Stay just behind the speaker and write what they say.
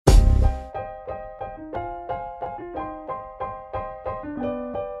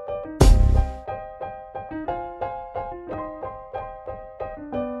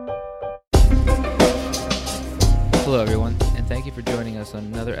Hello, everyone, and thank you for joining us on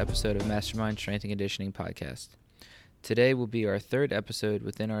another episode of Mastermind Strength and Conditioning Podcast. Today will be our third episode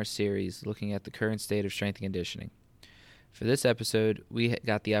within our series looking at the current state of strength and conditioning. For this episode, we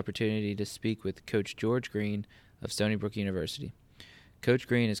got the opportunity to speak with Coach George Green of Stony Brook University. Coach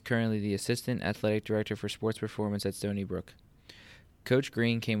Green is currently the Assistant Athletic Director for Sports Performance at Stony Brook. Coach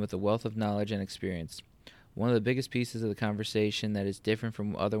Green came with a wealth of knowledge and experience. One of the biggest pieces of the conversation that is different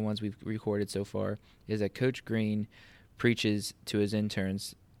from other ones we've recorded so far is that Coach Green preaches to his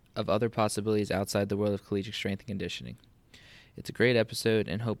interns of other possibilities outside the world of collegiate strength and conditioning. It's a great episode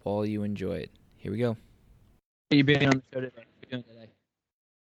and hope all you enjoy it. Here we go. How are you being on the show today? How are you doing today?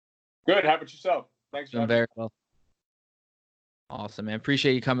 Good. How about yourself? Thanks for Doing very well. Awesome, man.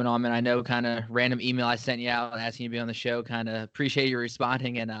 Appreciate you coming on, man. I know kind of random email I sent you out asking you to be on the show. Kind of appreciate you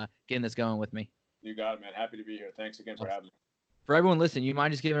responding and getting this going with me. You got it, man. Happy to be here. Thanks again for having me. For everyone listening, you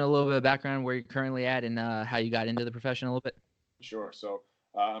mind just giving a little bit of background where you're currently at and how you got into the profession a little bit? Sure. So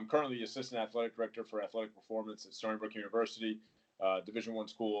I'm currently the Assistant Athletic Director for Athletic Performance at Stony Brook University, Division I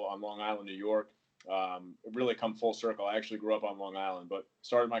school on Long Island, New York. It really come full circle. I actually grew up on Long Island, but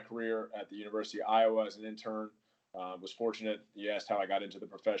started my career at the University of Iowa as an intern. Was fortunate. You asked how I got into the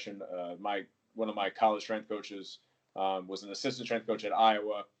profession. One of my college strength coaches was an assistant strength coach at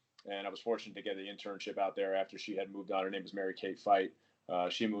Iowa. And I was fortunate to get the internship out there after she had moved on. Her name is Mary Kate Fight.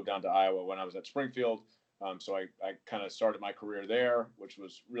 She moved on to Iowa when I was at Springfield. So I kind of started my career there, which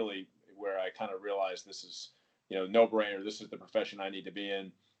was really where I kind of realized this is, no brainer. This is the profession I need to be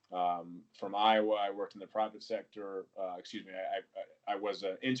in. From Iowa, I worked in the private sector. I was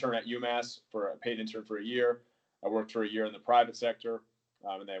an intern at UMass a paid intern for a year. I worked for a year in the private sector.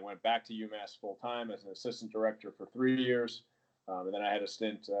 And then I went back to UMass full time as an assistant director for 3 years. And then I had a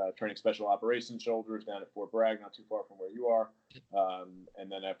stint training special operations soldiers down at Fort Bragg, not too far from where you are. And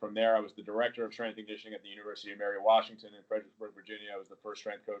then from there, I was the director of strength and conditioning at the University of Mary Washington in Fredericksburg, Virginia. I was the first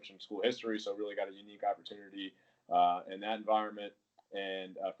strength coach in school history, so really got a unique opportunity in that environment.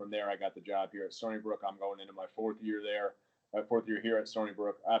 And from there, I got the job here at Stony Brook. I'm going into my fourth year there. My fourth year here at Stony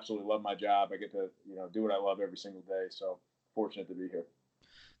Brook. I absolutely love my job. I get to do what I love every single day. So fortunate to be here.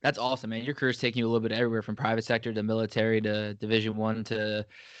 That's awesome, man. Your career's taking you a little bit everywhere from private sector to military to Division I to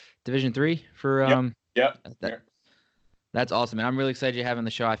Division III for Yep. That's awesome, man. I'm really excited you're having the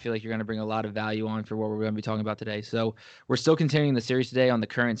show. I feel like you're going to bring a lot of value on for what we're going to be talking about today. So we're still continuing the series today on the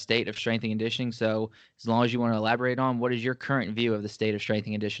current state of strength and conditioning. So as long as you want to elaborate on, what is your current view of the state of strength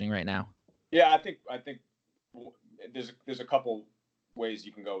and conditioning right now? Yeah, I think there's a couple ways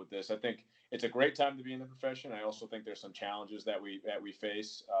you can go with this. I think it's a great time to be in the profession. I also think there's some challenges that we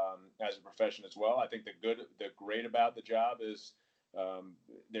face as a profession as well. I think the great about the job is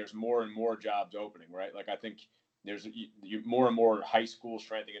there's more and more jobs opening, right? Like I think there's more and more high school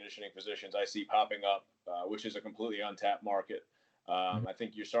strength and conditioning positions I see popping up, which is a completely untapped market. I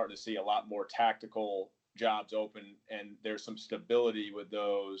think you're starting to see a lot more tactical jobs open, and there's some stability with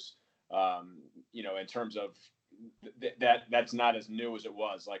those, in terms of that's not as new as it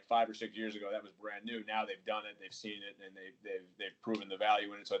was like 5 or 6 years ago. That was brand new. Now they've done it, they've seen it, and they've proven the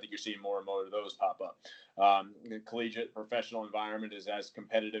value in it. So I think you're seeing more and more of those pop up. The collegiate professional environment is as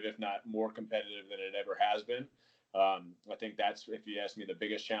competitive, if not more competitive than it ever has been. I think that's, if you ask me, the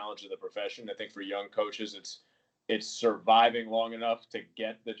biggest challenge of the profession. I think for young coaches, it's surviving long enough to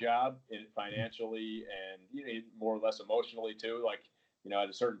get the job financially and more or less emotionally too. Like, at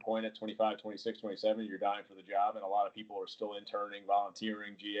a certain point at 25, 26, 27, you're dying for the job. And a lot of people are still interning,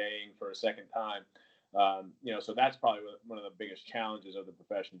 volunteering, GAing for a second time. So that's probably one of the biggest challenges of the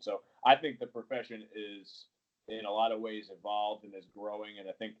profession. So I think the profession is in a lot of ways evolved and is growing. And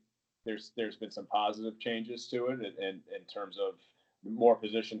I think there's been some positive changes to it in terms of more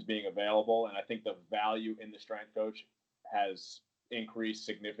positions being available. And I think the value in the strength coach has increased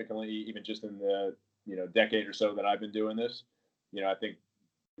significantly, even just in the, decade or so that I've been doing this. I think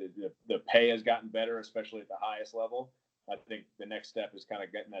the pay has gotten better, especially at the highest level. I think the next step is kind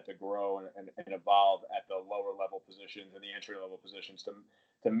of getting that to grow and evolve at the lower level positions and the entry level positions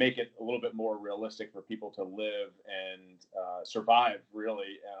to make it a little bit more realistic for people to live and survive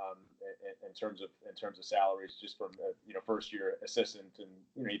really in terms of salaries, just from first year assistant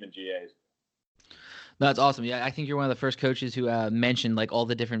and even GAs. That's awesome. Yeah, I think you're one of the first coaches who mentioned like all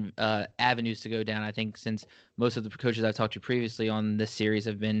the different avenues to go down. I think since most of the coaches I've talked to previously on this series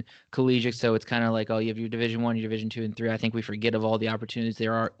have been collegiate, so it's kind of like, you have your Division I, your Division II, and III. I think we forget of all the opportunities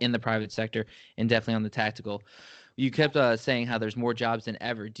there are in the private sector and definitely on the tactical. You kept saying how there's more jobs than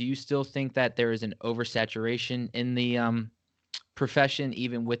ever. Do you still think that there is an oversaturation in the profession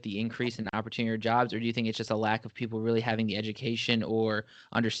even with the increase in opportunity or jobs, or do you think it's just a lack of people really having the education or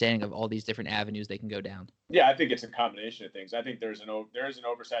understanding of all these different avenues they can go down? Yeah, I think it's a combination of things. I think there is an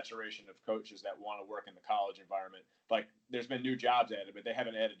oversaturation of coaches that want to work in the college environment. Like there's been new jobs added, but they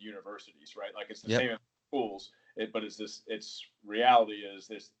haven't added universities, right? Like it's the Yep. same in schools, but it's reality is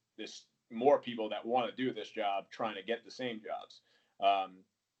this more people that want to do this job trying to get the same jobs.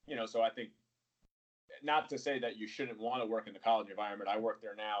 So I think not to say that you shouldn't want to work in the college environment. I work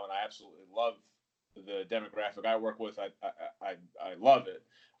there now, and I absolutely love the demographic I work with. I love it.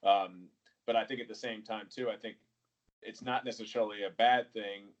 But I think at the same time too, I think it's not necessarily a bad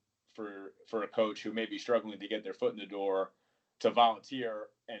thing for a coach who may be struggling to get their foot in the door to volunteer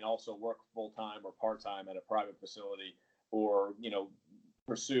and also work full time or part time at a private facility, or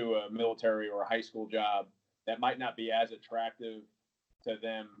pursue a military or a high school job that might not be as attractive to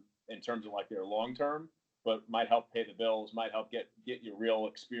them in terms of like their long term, but might help pay the bills, might help get you real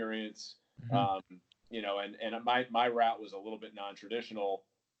experience. Mm-hmm. And my route was a little bit non-traditional.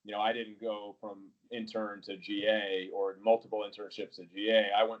 I didn't go from intern to GA or multiple internships to GA.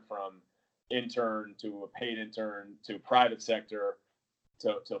 I went from intern to a paid intern to private sector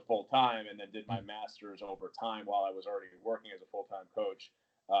to full time, and then did my master's over time while I was already working as a full time coach.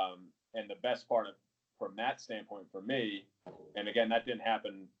 And the best part from that standpoint for me, and again, that didn't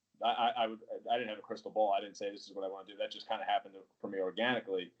happen. I didn't have a crystal ball. I didn't say this is what I want to do. That just kind of happened for me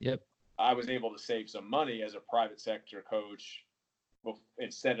organically. Yep. I was able to save some money as a private sector coach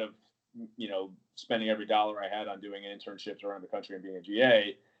instead of spending every dollar I had on doing internships around the country and being a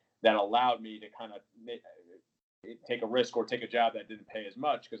GA. That allowed me to kind of take a risk or take a job that didn't pay as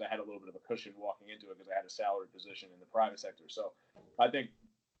much because I had a little bit of a cushion walking into it because I had a salary position in the private sector. So I think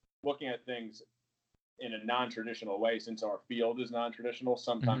looking at things in a non-traditional way, since our field is non-traditional,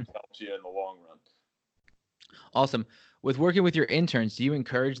 sometimes helps you in the long run. Awesome. With working with your interns, do you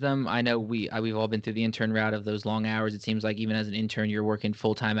encourage them? I know we've all been through the intern route of those long hours. It seems like even as an intern, you're working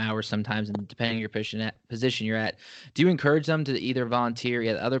full-time hours sometimes, and depending on your position you're at. Do you encourage them to either volunteer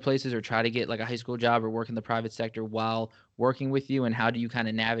at other places or try to get like a high school job or work in the private sector while working with you? And how do you kind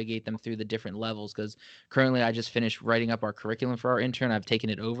of navigate them through the different levels? Because currently I just finished writing up our curriculum for our intern. I've taken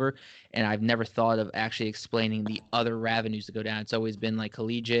it over, and I've never thought of actually explaining the other avenues to go down. It's always been like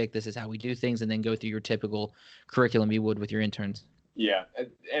collegiate, this is how we do things, and then go through your typical curriculum you would with your interns. Yeah,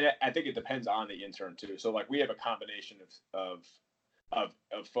 and I think it depends on the intern too. So like we have a combination of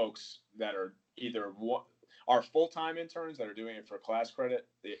folks that are either our full-time interns that are doing it for class credit.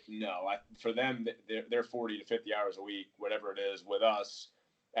 For them they're 40 to 50 hours a week, whatever it is, with us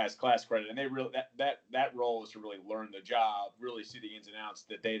as class credit, and they really that role is to really learn the job, really see the ins and outs,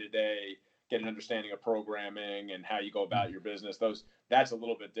 the day to day, get an understanding of programming and how you go about your business. That's a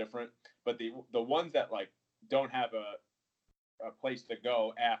little bit different, but the ones that like don't have a place to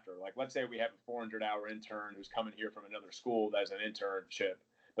go after. Like, let's say we have a 400-hour intern who's coming here from another school as an internship,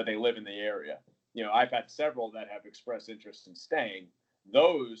 but they live in the area. I've had several that have expressed interest in staying.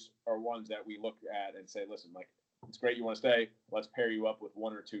 Those are ones that we look at and say, listen, like, it's great you want to stay. Let's pair you up with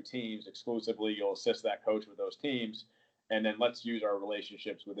one or two teams exclusively. You'll assist that coach with those teams. And then let's use our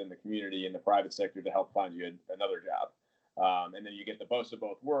relationships within the community and the private sector to help find you another job. And then you get the best of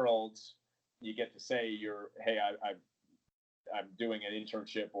both worlds. You get to say hey, I'm doing an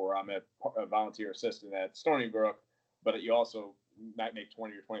internship or I'm a volunteer assistant at Stony Brook, but you also might make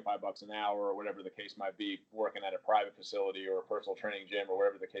 20 or 25 bucks an hour or whatever the case might be, working at a private facility or a personal training gym or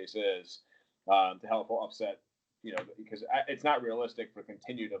whatever the case is, to help offset, because it's not realistic for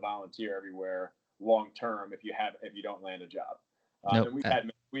continue to volunteer everywhere long term if you don't land a job. Nope.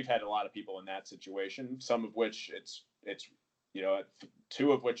 And we've had a lot of people in that situation, some of which it's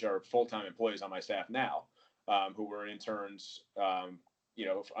two of which are full-time employees on my staff now, who were interns,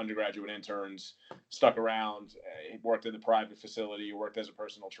 undergraduate interns, stuck around, worked in the private facility, worked as a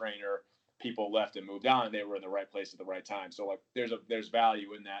personal trainer. People left and moved on. They were in the right place at the right time. So like there's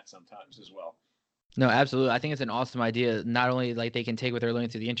value in that sometimes as well. No, absolutely. I think it's an awesome idea. Not only like they can take what they're learning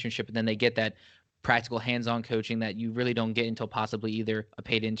through the internship, but then they get that practical hands-on coaching that you really don't get until possibly either a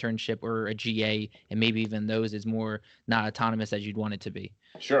paid internship or a GA, and maybe even those is more not autonomous as you'd want it to be.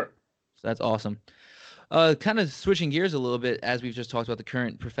 Sure. So that's awesome. Kind of switching gears a little bit, as we've just talked about the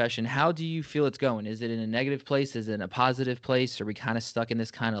current profession, how do you feel it's going? Is it in a negative place? Is it in a positive place? Are we kind of stuck in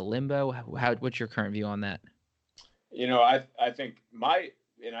this kind of limbo? What's your current view on that? I think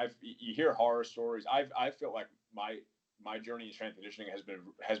you hear horror stories. I feel like my journey in strength conditioning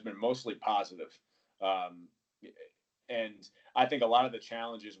has been mostly positive. And I think a lot of the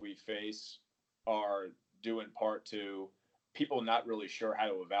challenges we face are due in part to people not really sure how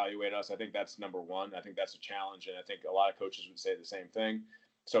to evaluate us. I think that's number one. I think that's a challenge, and I think a lot of coaches would say the same thing.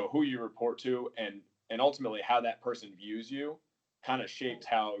 So who you report to, and ultimately how that person views you, kind of shapes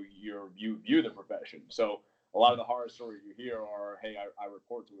how you view the profession. So a lot of the horror stories you hear are, hey, I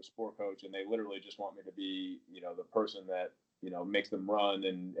report to a sport coach, and they literally just want me to be, the person that makes them run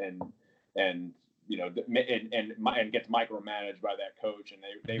and and gets micromanaged by that coach, and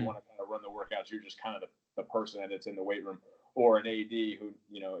they want to kind of run the workouts. You're just kind of the person that's in the weight room, or an AD who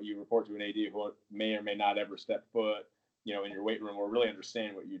you report to an AD who may or may not ever step foot in your weight room or really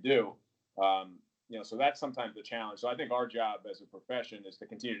understand what you do. So that's sometimes the challenge. So I think our job as a profession is to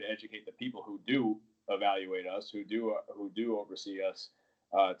continue to educate the people who do evaluate us, who do oversee us,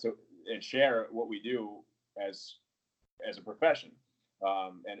 and share what we do as a profession.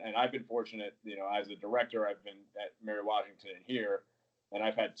 And I've been fortunate, as a director, I've been at Mary Washington here, and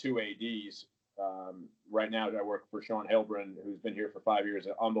I've had two ADs. Right now, I work for Sean Hilbrun, who's been here for 5 years,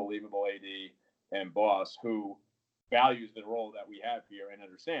 an unbelievable AD and boss who values the role that we have here and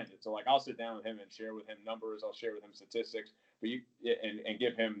understands it. So, like, I'll sit down with him and share with him numbers. I'll share with him statistics, and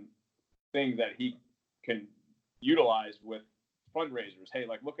give him things that he can utilize with fundraisers. Hey,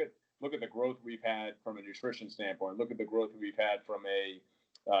 like, look at the growth we've had from a nutrition standpoint. Look at the growth we've had from a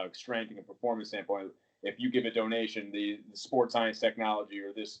strength and performance standpoint. If you give a donation, the sports science technology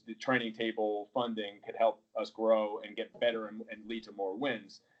or the training table funding could help us grow and get better and lead to more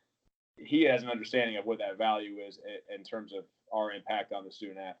wins. He has an understanding of what that value is in terms of our impact on the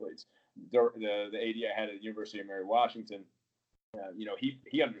student athletes. The AD I had at the University of Mary Washington,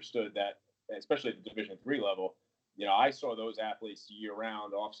 he understood that, especially at the Division III level. I saw those athletes year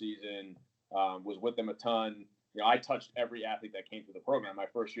round, off season, was with them a ton. I touched every athlete that came through the program. My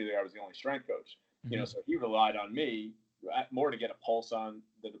first year there, I was the only strength coach. So he relied on me more to get a pulse on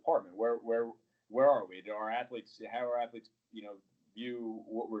the department. Where are we? How are athletes, view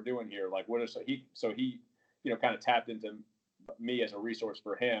what we're doing here? Like, so he kind of tapped into me as a resource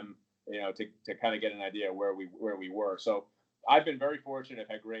for him, to kind of get an idea where we were. So I've been very fortunate. I've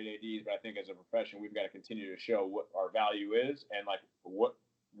had great ADs, but I think as a profession, we've got to continue to show what our value is and like what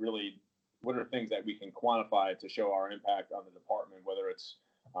are things that we can quantify to show our impact on the department, whether it's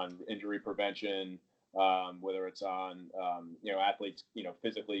on injury prevention, whether it's on, athletes,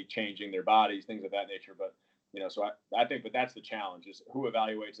 physically changing their bodies, things of that nature. But, so I think, but that's the challenge is who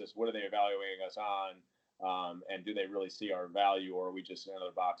evaluates us? What are they evaluating us on? And do they really see our value, or are we just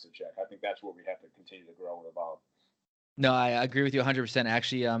another box to check? I think that's where we have to continue to grow and evolve. No, I agree with you 100%.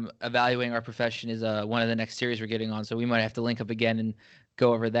 Actually, evaluating our profession is one of the next series we're getting on, so we might have to link up again and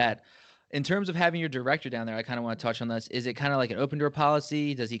go over that. In terms of having your director down there, I kind of want to touch on this. Is it kind of like an open door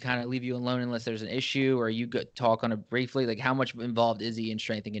policy? Does he kind of leave you alone unless there's an issue, or you talk on it briefly? Like, how much involved is he in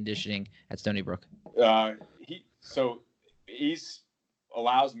strength and conditioning at Stony Brook? He's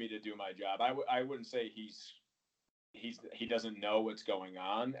allows me to do my job. I wouldn't say he doesn't know what's going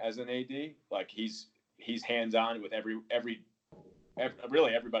on as an AD. Like, he's hands-on with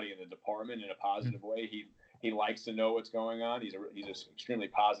really everybody in the department in a positive way. He likes to know what's going on. He's an extremely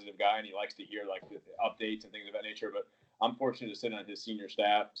positive guy, and he likes to hear like the updates and things of that nature. But I'm fortunate to sit on his senior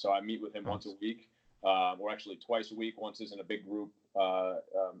staff, so I meet with him once a week, or actually twice a week. Once is in a big group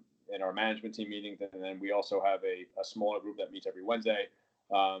in our management team meetings, and then we also have a smaller group that meets every Wednesday.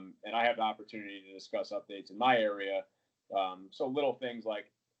 And I have the opportunity to discuss updates in my area. So little things like,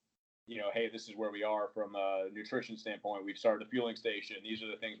 hey, this is where we are from a nutrition standpoint. We've started a fueling station. These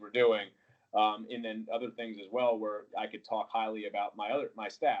are the things we're doing. And then other things as well, where I could talk highly about my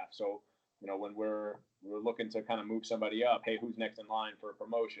staff. So, when we're looking to kind of move somebody up, hey, who's next in line for a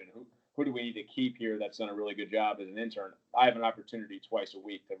promotion? Who do we need to keep here that's done a really good job as an intern? I have an opportunity twice a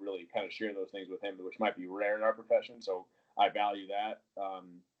week to really kind of share those things with him, which might be rare in our profession. So I value that.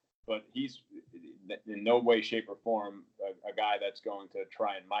 But he's in no way, shape, or form a guy that's going to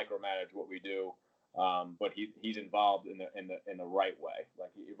try and micromanage what we do. But he's involved in the right way.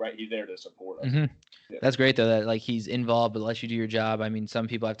 Like he's there to support us. Mm-hmm. Yeah. That's great though, that like he's involved but lets you do your job. I mean, some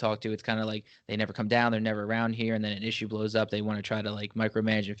people I've talked to, it's kind of like they never come down, they're never around here, and then an issue blows up, they want to try to like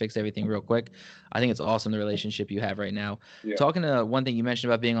micromanage and fix everything real quick. I think it's awesome, the relationship you have right now. Yeah. Talking to one thing you mentioned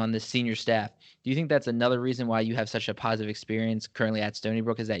about being on this senior staff, do you think that's another reason why you have such a positive experience currently at Stony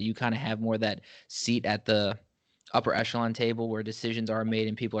Brook, is that you kind of have more that seat at the upper echelon table where decisions are made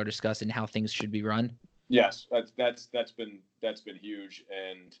and people are discussing how things should be run? Yes, that's been huge,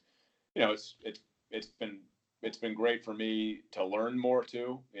 and it's been great for me to learn more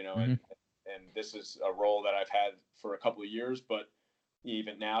too. And this is a role that I've had for a couple of years, but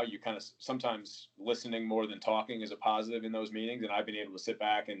even now, you kind of sometimes listening more than talking is a positive in those meetings, and I've been able to sit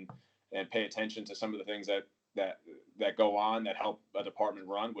back and pay attention to some of the things that that go on that help a department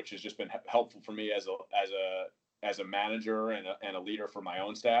run, which has just been helpful for me as a manager and a leader for my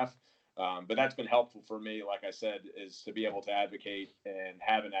own staff. But that's been helpful for me, like I said, is to be able to advocate and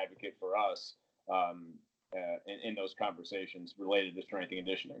have an advocate for us in those conversations related to strength and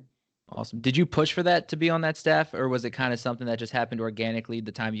conditioning. Awesome. Did you push for that to be on that staff, or was it kind of something that just happened organically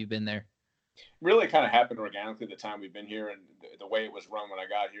the time you've been there? Really kind of happened organically the time we've been here, and the way it was run when I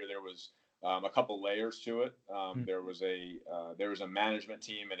got here, there was a couple layers to it. There was a management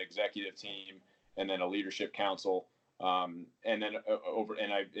team, an executive team, and then a leadership council. And then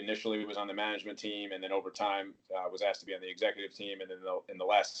I initially was on the management team, and then over time was asked to be on the executive team, and then in the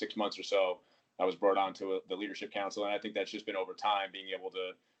last 6 months or so, I was brought on to the leadership council, and I think that's just been over time being able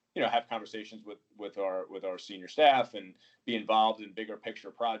to, have conversations with our senior staff and be involved in bigger picture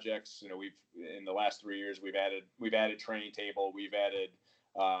projects. We've in the last 3 years we've added training table, we've added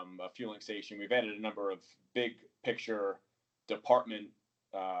a fueling station, we've added a number of big picture department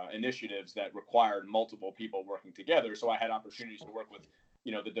initiatives that required multiple people working together. So I had opportunities to work with,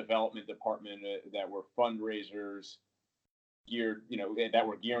 the development department that were fundraisers geared, that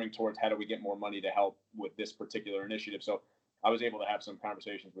were gearing towards how do we get more money to help with this particular initiative. So I was able to have some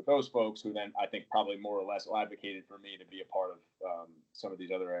conversations with those folks who then I think probably more or less advocated for me to be a part of some of these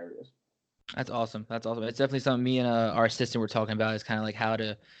other areas. That's awesome. It's definitely something me and our assistant were talking about, is kind of like how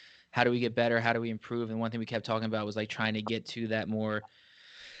do we get better? How do we improve? And one thing we kept talking about was like trying to get to that more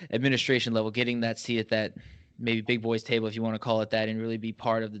administration level, getting that seat at that maybe big boys table, if you want to call it that, and really be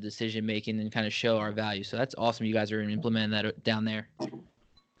part of the decision making and kind of show our value. So that's awesome. You guys are implementing that down there.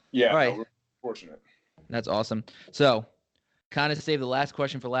 Yeah. All right. We're fortunate. That's awesome. So kind of save the last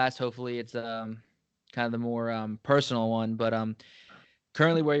question for last. Hopefully it's kind of the more personal one, but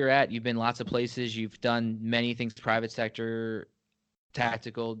currently where you're at, you've been lots of places. You've done many things, private sector,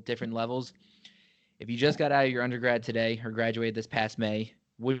 tactical, different levels. If you just got out of your undergrad today or graduated this past May,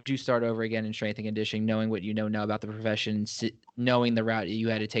 would you start over again in strength and conditioning, knowing what you know now about the profession, knowing the route you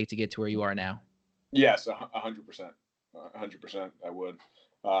had to take to get to where you are now? Yes, 100%. 100%. I would.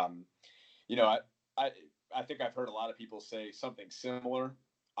 I think I've heard a lot of people say something similar.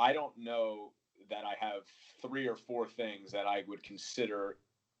 I don't know that I have 3 or 4 things that I would consider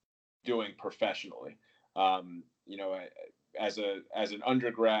doing professionally. As an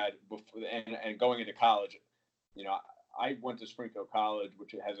undergrad before and going into college, I went to Springfield College,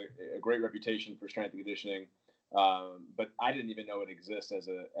 which has a great reputation for strength and conditioning, but I didn't even know it exists as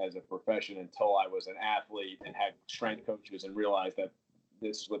a profession until I was an athlete and had strength coaches and realized that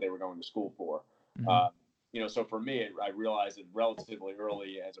this is what they were going to school for. Mm-hmm. So for me, I realized it relatively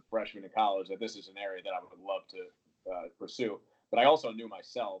early as a freshman in college that this is an area that I would love to pursue. But I also knew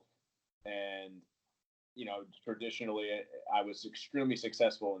myself, and traditionally I was extremely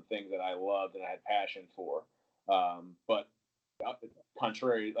successful in things that I loved and I had passion for. But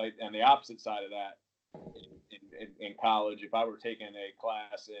contrary, like on the opposite side of that, in college, if I were taking a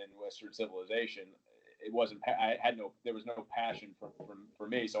class in Western civilization, it wasn't. There was no passion for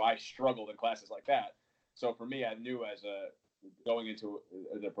me, so I struggled in classes like that. So for me, I knew going into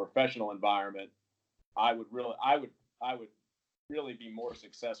the professional environment, I would really be more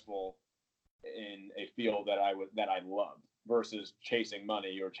successful in a field that I loved versus chasing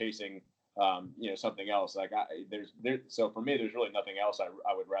money or chasing something else. Like so for me, there's really nothing else I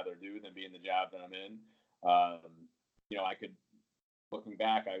would rather do than be in the job that I'm in. I could, looking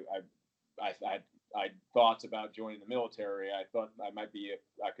back, I had thoughts about joining the military. I thought I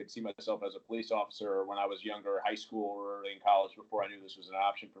could see myself as a police officer when I was younger, high school or early in college, before I knew this was an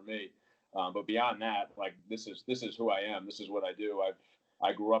option for me. But beyond that, like this is who I am. This is what I do.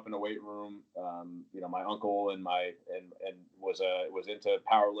 I grew up in a weight room. My uncle and was into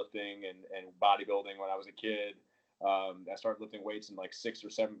powerlifting and bodybuilding when I was a kid. I started lifting weights in like 6th or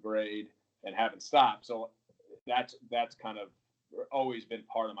 7th grade and haven't stopped. So that's kind of always been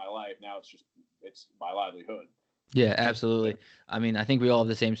part of my life. Now it's my livelihood. Yeah, absolutely. I mean, I think we all have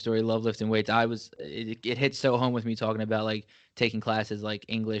the same story. Love lifting weights. It hit so home with me talking about like taking classes like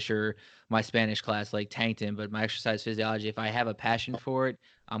English or my Spanish class like Tankton, but my exercise physiology, if I have a passion for it,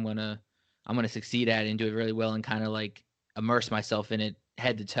 I'm gonna succeed at it and do it really well and kind of like immerse myself in it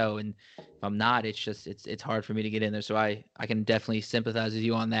head to toe. And if I'm not, it's hard for me to get in there. So I can definitely sympathize with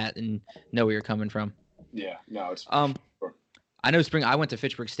you on that and know where you're coming from. Yeah, no, it's I know I went to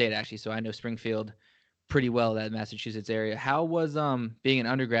Fitchburg State actually, so I know Springfield pretty well, that Massachusetts area. How was being an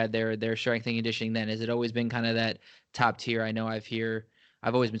undergrad there, their strength and conditioning then? Has it always been kind of that top tier? I know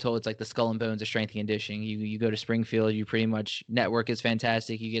I've always been told it's like the skull and bones of strength and conditioning. You go to Springfield, you pretty much network is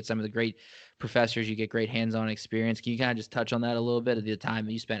fantastic. You get some of the great professors, you get great hands-on experience. Can you kind of just touch on that a little bit of the time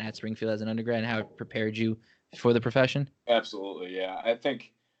that you spent at Springfield as an undergrad and how it prepared you for the profession? Absolutely, yeah. I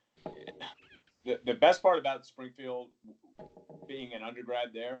think the best part about Springfield being an undergrad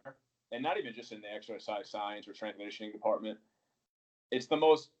there, and not even just in the exercise science or strength and conditioning department, it's the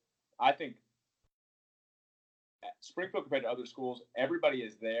most, I think, Springfield compared to other schools, everybody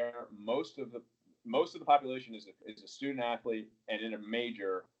is there. Most of the population is a student athlete and in a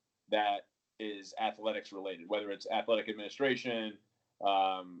major that is athletics related, whether it's athletic administration,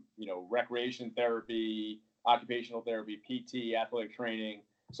 recreation therapy, occupational therapy, PT, athletic training.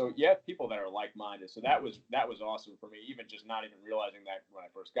 So you have people that are like-minded. So that was awesome for me, even just not even realizing that when I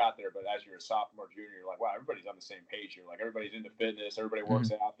first got there. But as you're a sophomore, junior, you're like, wow, everybody's on the same page here. Like everybody's into fitness, everybody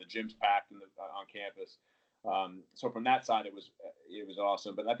works out, the gym's packed on campus. So from that side, it was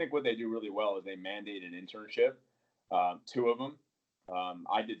awesome. But I think what they do really well is they mandate an internship, two of them.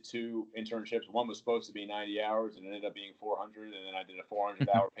 I did two internships. One was supposed to be 90 hours and it ended up being 400. And then I did a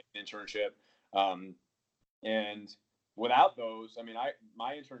 400-hour paid internship. And without those, I mean,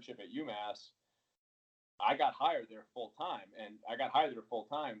 my internship at UMass, I got hired there full time, and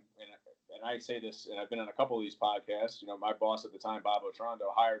I say this, and I've been on a couple of these podcasts. My boss at the time, Bob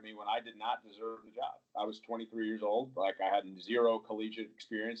Otrando, hired me when I did not deserve the job. I was 23 years old, like I had zero collegiate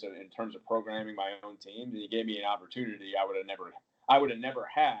experience in terms of programming my own team, and he gave me an opportunity I would have never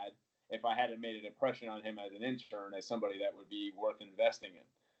had if I hadn't made an impression on him as an intern, as somebody that would be worth investing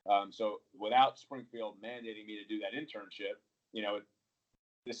in. So without Springfield mandating me to do that internship,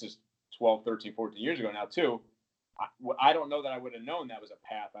 this is 12, 13, 14 years ago now too. I don't know that I would have known that was a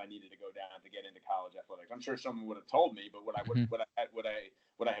path I needed to go down to get into college athletics. I'm sure someone would have told me, but would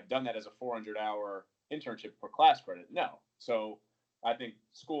I have done that as a 400-hour internship for class credit? No. So I think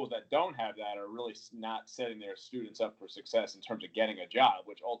schools that don't have that are really not setting their students up for success in terms of getting a job,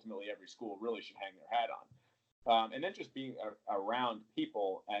 which ultimately every school really should hang their hat on. And then just being around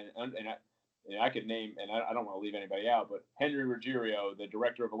people, and I could name, and I don't want to leave anybody out, but Henry Ruggiero, the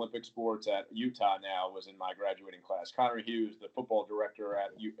director of Olympic sports at Utah now, was in my graduating class. Connor Hughes, the football director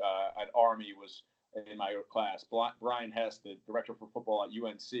at Army, was in my class. Brian Hess, the director for football at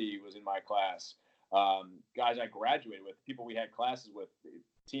UNC, was in my class. Guys I graduated with, people we had classes with,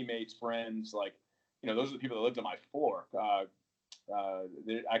 teammates, friends, those are the people that lived on my floor.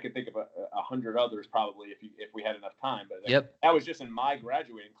 I could think of 100 others probably if we had enough time, but that was just in my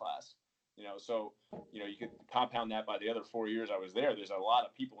graduating class. So you could compound that by the other 4 years I was there. There's a lot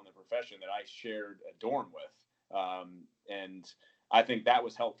of people in the profession that I shared a dorm with, and I think that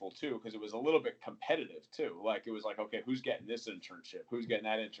was helpful too, because it was a little bit competitive too. Like it was like, okay, who's getting this internship? Who's getting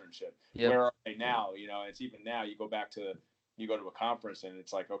that internship? Where are they now? It's even now you go to a conference and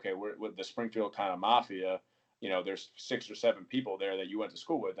it's like, okay, we're with the Springfield kind of mafia. There's 6 or 7 people there that you went to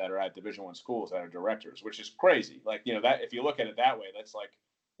school with that are at Division I schools that are directors, which is crazy. Like, that if you look at it that way, that's like,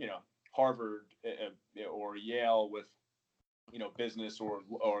 Harvard or Yale with, business or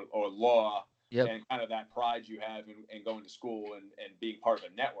law, and kind of that pride you have in going to school and being part of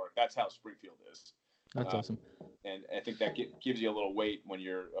a network. That's how Springfield is. That's awesome. And I think that gives you a little weight when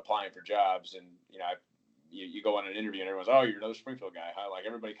you're applying for jobs. And, you go on an interview and everyone's, oh, you're another Springfield guy. Huh? Like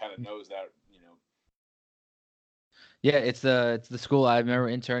everybody kind of knows that, Yeah, it's the school I remember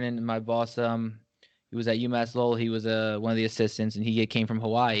interning. My boss, he was at UMass Lowell. He was one of the assistants, and he came from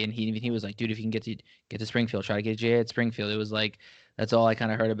Hawaii. And he was like, dude, if you can get to Springfield, try to get a JA at Springfield. It was like, that's all I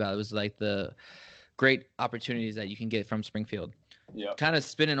kind of heard about. It was like the great opportunities that you can get from Springfield. Yeah. Kind of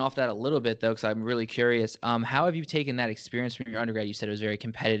spinning off that a little bit though, because I'm really curious. How have you taken that experience from your undergrad? You said it was very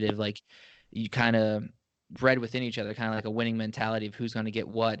competitive. Like you kind of bred within each other, kind of like a winning mentality of who's going to get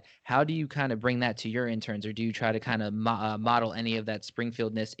what. How do you kind of bring that to your interns, or do you try to kind of model any of that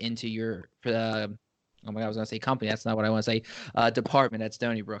Springfieldness into your oh my God, I was going to say company. That's not what I want to say. Department at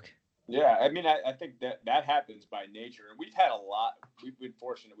Stony Brook. Yeah, I mean, I think that happens by nature, and we've had a lot. We've been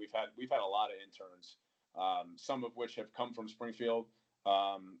fortunate. We've had a lot of interns, some of which have come from Springfield,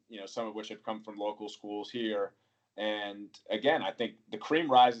 some of which have come from local schools here. And again, I think the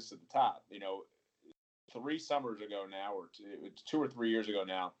cream rises to the top. 3 summers ago now, or 2 or 3 years ago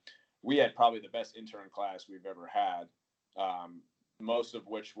now, we had probably the best intern class we've ever had. Most of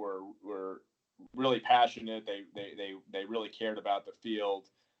which were really passionate. They really cared about the field.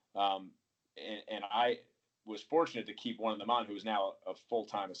 And I was fortunate to keep one of them on, who is now a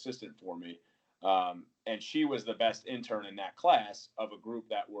full-time assistant for me. And she was the best intern in that class of a group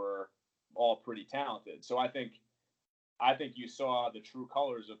that were all pretty talented. So I think you saw the true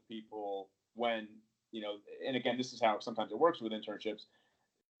colors of people when, and again, this is how sometimes it works with internships,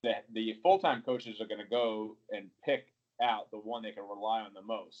 that the full-time coaches are going to go and pick out the one they can rely on the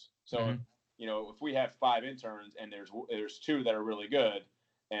most. So, if we have 5 interns and there's 2 that are really good,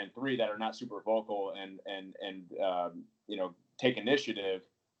 and 3 that are not super vocal and take initiative,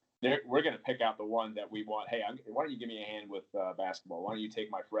 we're going to pick out the one that we want. Hey, why don't you give me a hand with basketball? Why don't you take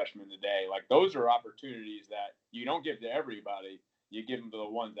my freshman today? Like, those are opportunities that you don't give to everybody. You give them to the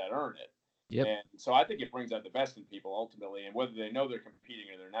ones that earn it. Yep. And so I think it brings out the best in people ultimately, and whether they know they're competing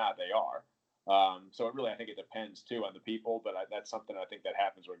or they're not, they are. So I think it depends too on the people, but that's something I think that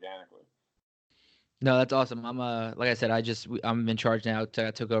happens organically. No, that's awesome. I'm like I said, I'm in charge now.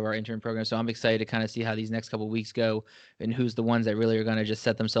 I took over our intern program, so I'm excited to kind of see how these next couple of weeks go, and who's the ones that really are going to just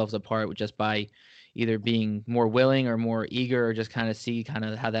set themselves apart just by either being more willing or more eager, or just kind of see kind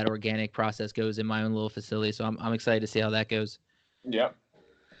of how that organic process goes in my own little facility. So I'm excited to see how that goes. Yeah.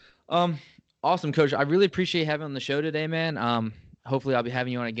 Awesome, Coach. I really appreciate having you on the show today, man. Hopefully I'll be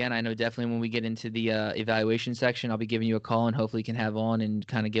having you on again. I know definitely when we get into the evaluation section, I'll be giving you a call, and hopefully you can have on and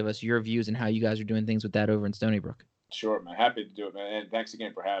kind of give us your views and how you guys are doing things with that over in Stony Brook. Sure, man. Happy to do it, man. And thanks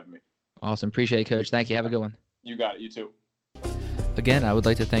again for having me. Awesome. Appreciate it, Coach. Thank you. Have a good one. You got it. You too. Again, I would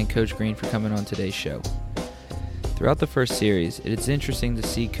like to thank Coach Green for coming on today's show. Throughout the first series, it's interesting to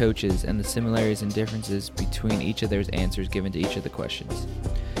see coaches and the similarities and differences between each of their answers given to each of the questions.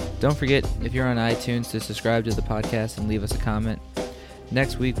 Don't forget, if you're on iTunes, to subscribe to the podcast and leave us a comment.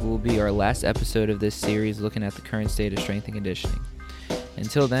 Next week will be our last episode of this series looking at the current state of strength and conditioning.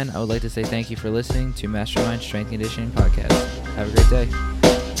 Until then, I would like to say thank you for listening to Mastermind Strength and Conditioning Podcast. Have a great day.